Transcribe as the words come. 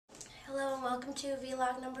welcome to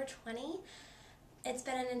vlog number 20. It's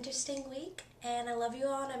been an interesting week, and I love you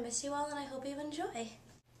all, and I miss you all, and I hope you enjoy.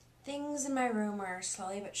 Things in my room are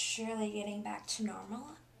slowly but surely getting back to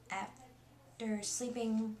normal. After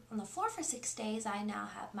sleeping on the floor for 6 days, I now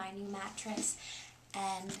have my new mattress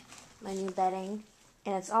and my new bedding,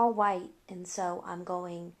 and it's all white, and so I'm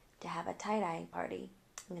going to have a tie-dye party.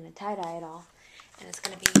 I'm going to tie-dye it all, and it's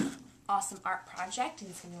going to be an awesome art project, and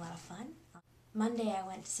it's going to be a lot of fun. Monday I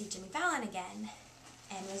went to see Jimmy Fallon again,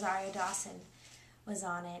 and Rosario Dawson was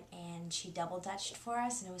on it, and she double dutched for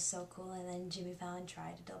us, and it was so cool. And then Jimmy Fallon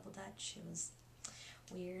tried to double dutch. It was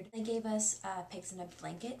weird. They gave us pigs in a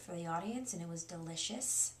blanket for the audience, and it was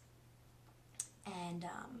delicious. And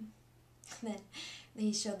then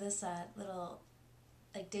he showed this little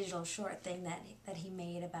digital short thing that he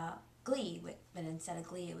made about Glee, but instead of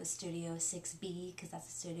Glee it was Studio 6B, because that's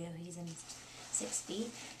the studio he's in, 6B.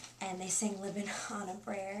 And they sang Living on a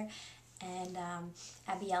Prayer, and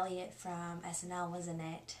Abby Elliott from SNL was in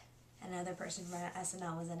it. Another person from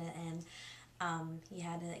SNL was in it, and he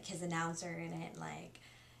had his announcer in it,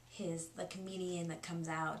 the comedian that comes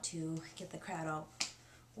out to get the crowd all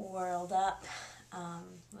whirled up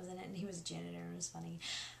was in it, and he was a janitor. It was funny.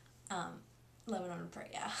 Living on a Prayer,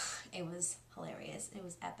 yeah, it was hilarious. It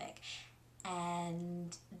was epic.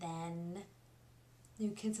 And then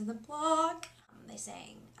New Kids on the Block. They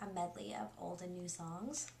sang a medley of old and new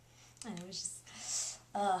songs, and it was just,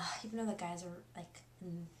 even though the guys are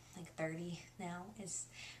in 30 now, it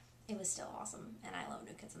was still awesome, and I love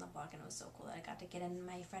New Kids on the Block, and it was so cool that I got to get in.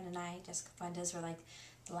 My friend and I, Jessica Fuentes, were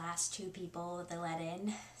the last 2 people that they let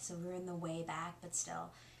in, so we were in the way back, but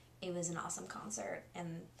still, it was an awesome concert.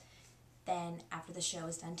 And then after the show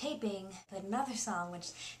was done taping, they played another song,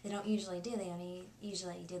 which they don't usually do. They only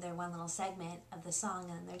usually do their one little segment of the song,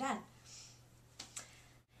 and then they're done.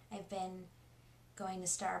 I've been going to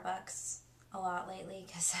Starbucks a lot lately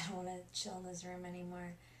because I don't want to chill in this room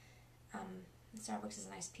anymore. Starbucks is a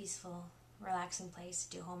nice, peaceful, relaxing place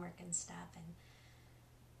to do homework and stuff, and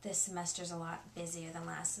this semester's a lot busier than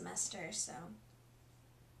last semester, so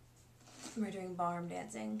we're doing ballroom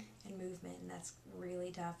dancing and movement, and that's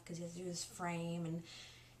really tough because you have to do this frame, and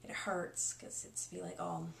it hurts because it's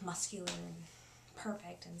all muscular and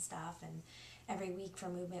perfect and stuff. And every week for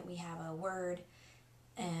movement we have a word,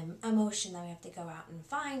 emotion that we have to go out and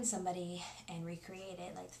find somebody and recreate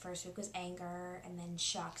it. The first week was anger, and then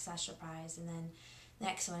shock/surprise, and then the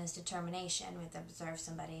next one is determination. We have to observe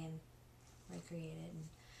somebody and recreate it, and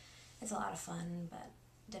it's a lot of fun but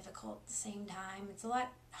difficult at the same time. It's a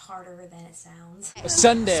lot harder than it sounds.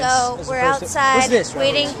 Sunday. So we're outside what's this,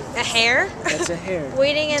 waiting. A hair? That's a hair.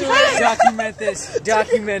 Waiting in line. Document this.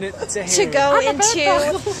 Document it. It's a hair. To go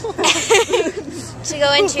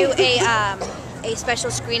into a special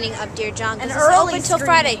screening of Dear John. An It's early open till screening.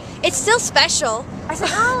 Friday. It's still special. I said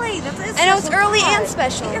early. I know it's early and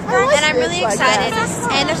special, and I'm really excited.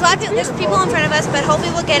 And there's a lot of people. There's people in front of us, but hopefully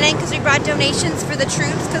we'll get in because we brought donations for the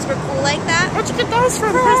troops because we're cool like that. Where'd you get those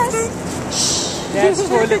from, Preston? That's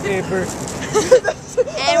toilet paper.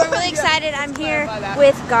 And we're really excited. I'm here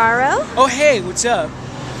with Garo, Oh, hey, what's up?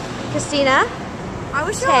 Christina, I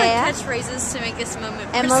wish you had catchphrases to make this moment.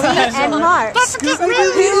 Emily, and Mark. Who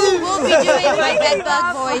will be doing my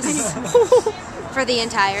bedbug voice for the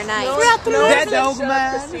entire night. That dog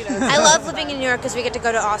man. I love living in New York because we get to go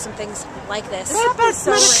to awesome things like this.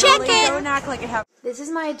 Check it. Don't act like it happened. This is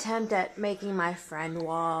my attempt at making my friend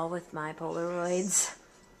wall with my Polaroids.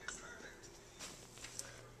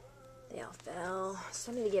 They all fell.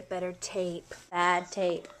 So I need to get better tape. Bad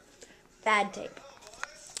tape. Bad tape.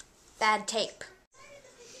 Bad tape.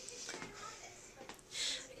 I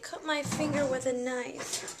cut my finger with a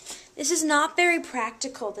knife. This is not very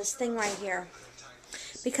practical, this thing right here,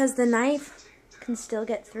 because the knife can still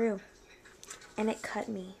get through, and it cut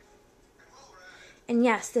me. And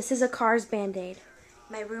yes, this is a Cars Band-Aid.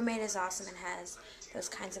 My roommate is awesome and has those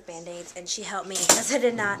kinds of Band-Aids, and she helped me because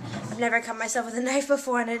I've never cut myself with a knife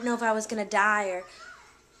before, and I didn't know if I was going to die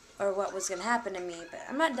or what was going to happen to me, but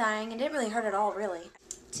I'm not dying. It didn't really hurt at all, really.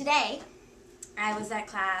 Today, I was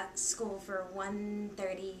at school for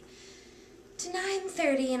 1:30 to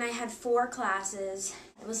 9:30, and I had 4 classes.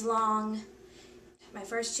 It was long. My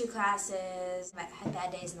first 2 classes, I had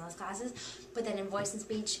bad days in those classes, but then in voice and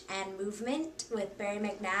speech and movement with Barry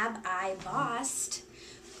McNabb, I bossed.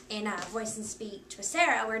 In voice and speech with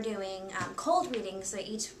Sarah, we're doing cold reading, so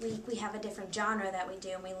each week we have a different genre that we do,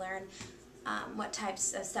 and we learn what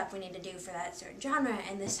types of stuff we need to do for that certain genre.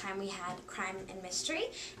 And this time we had crime and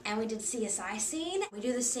mystery, and we did CSI scene. We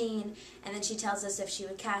do the scene, and then she tells us if she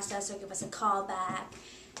would cast us or give us a call back.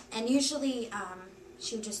 And usually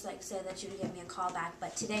she would just like say that she would give me a call back,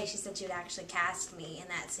 but today she said she would actually cast me in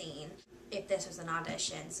that scene if this was an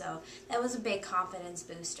audition. So that was a big confidence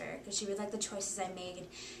booster because she really liked the choices I made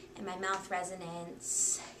and my mouth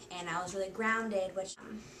resonance, and I was really grounded, which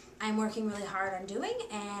I'm working really hard on doing,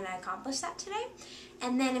 and I accomplished that today.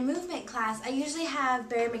 And then in movement class, I usually have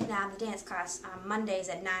Barry McNabb, the dance class, on Mondays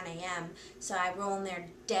at 9 a.m. So I roll in there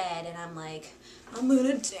dead, and I'm like, I'm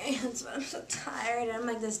gonna dance, but I'm so tired, and I'm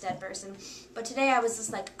like this dead person. But today I was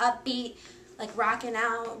just like upbeat, like rocking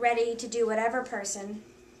out, ready to do whatever person.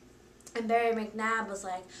 And Barry McNabb was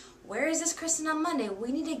like, where is this Kristen on Monday?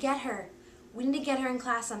 We need to get her. We need to get her in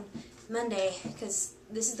class on Monday, because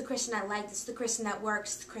this is the Kristen I like, this is the Kristen that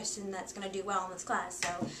works, the Kristen that's going to do well in this class.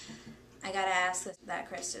 So I got to ask that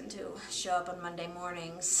Kristen to show up on Monday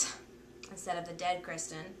mornings instead of the dead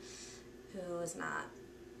Kristen, who is not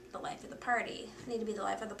the life of the party. I need to be the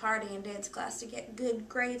life of the party in dance class to get good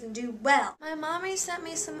grades and do well. My mommy sent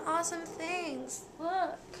me some awesome things.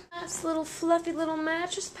 Look, nice little fluffy little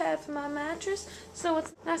mattress pad for my mattress, so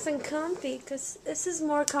it's nice and comfy, because this is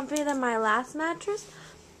more comfy than my last mattress,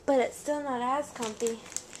 but it's still not as comfy.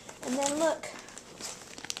 And then look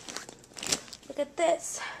at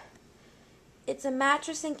this. It's a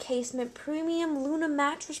mattress encasement premium Luna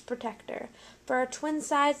mattress protector for a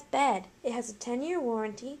twin-size bed. It has a 10-year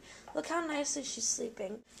warranty. Look how nicely she's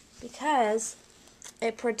sleeping, because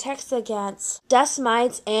it protects against dust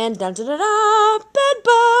mites and bed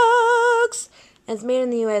bugs. And it's made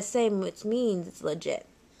in the USA, which means it's legit.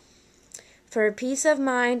 For peace of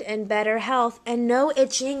mind and better health and no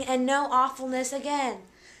itching and no awfulness again.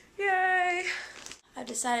 Yay! I've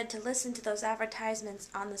decided to listen to those advertisements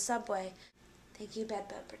on the subway. Thank you, bed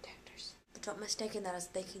bug protectors. But don't mistake that as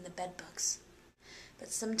thanking the bed bugs. But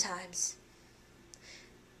sometimes,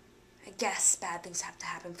 I guess bad things have to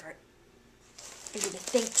happen for you to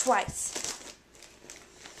think twice.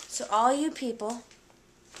 So all you people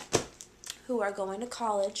who are going to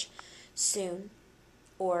college soon,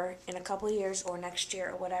 or in a couple years, or next year,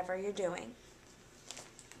 or whatever you're doing,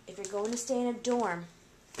 if you're going to stay in a dorm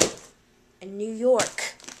in New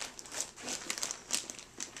York,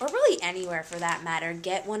 or really anywhere for that matter,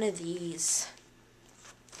 get one of these.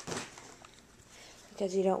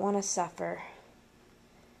 Because you don't want to suffer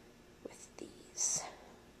with these.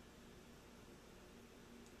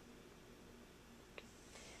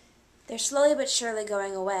 They're slowly but surely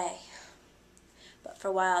going away. But for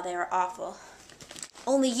a while they were awful.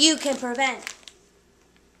 Only you can prevent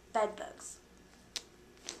bed bugs.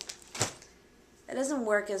 That doesn't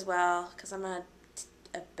work as well because I'm not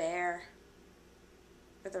a bear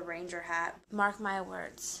with a ranger hat. Mark my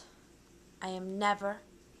words. I am never,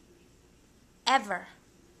 ever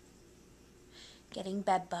getting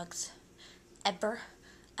bed bugs ever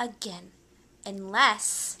again,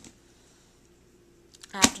 unless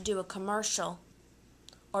I have to do a commercial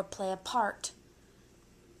or play a part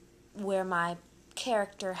where my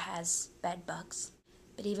character has bed bugs.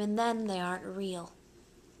 But even then, they aren't real,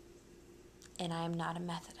 and I am not a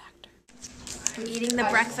method actor. I'm eating the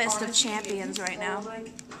breakfast of champions right now.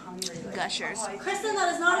 Gushers. Kristen,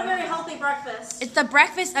 that is not a very healthy breakfast. It's the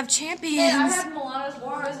breakfast of champions. Hey, I have Milano's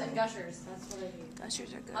Warras and Gushers. That's what I do.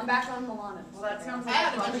 Gushers are good. I'm back on Milano. Well, that sounds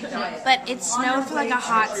like a diet. But it snowed for like a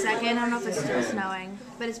hot second. I don't know if it's still snowing.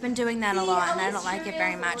 But it's been doing that a lot, and I don't like it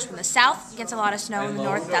very much. When the south gets a lot of snow and the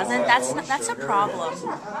north doesn't, that's a problem.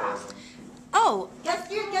 Oh,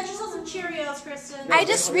 Get yourself some Cheerios, Kristen. I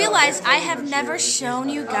just realized I have never shown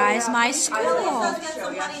you guys my school. Get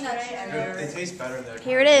some Honey Nut Cheerios. They taste better there.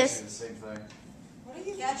 Here it is. The same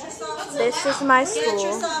thing. Get yourself some, This is my get school.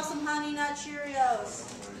 yourself some Honey Nut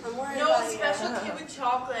Cheerios. I'm worried about you. with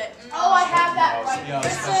chocolate. Oh, I have that right. Yeah,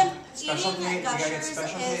 Kristen, special eating K, you gotta get Gushers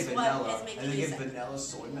special K is what vanilla, is and making they you get sick. vanilla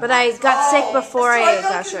soy milk. But I got sick before I ate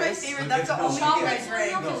Gushers. That's the only Chocolate thing I soy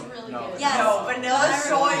drink. milk is really good. Yes. No, vanilla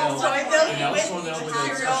soy milk Vanilla with soy milk with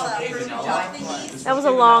cereal. special K vanilla. That was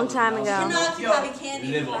a long time You ago. cannot keep having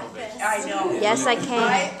candy Live for off of it. breakfast. I know. Yes, I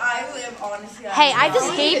can. I live honestly. Hey, I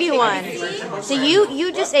just gave you one. So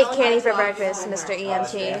you just ate candy for breakfast, Mr.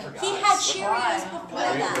 EMT. He had Cheerios before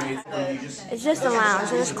that. It's just a lounge.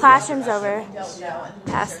 There's classrooms over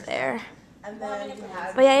past there.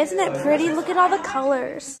 But yeah, isn't it pretty? Look at all the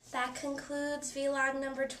colors. That concludes vlog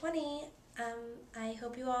number 20. I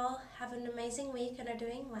hope you all have an amazing week and are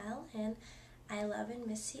doing well. And I love and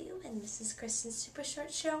miss you. And this is Kristen's Super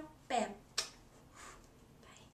Short Show. Bam.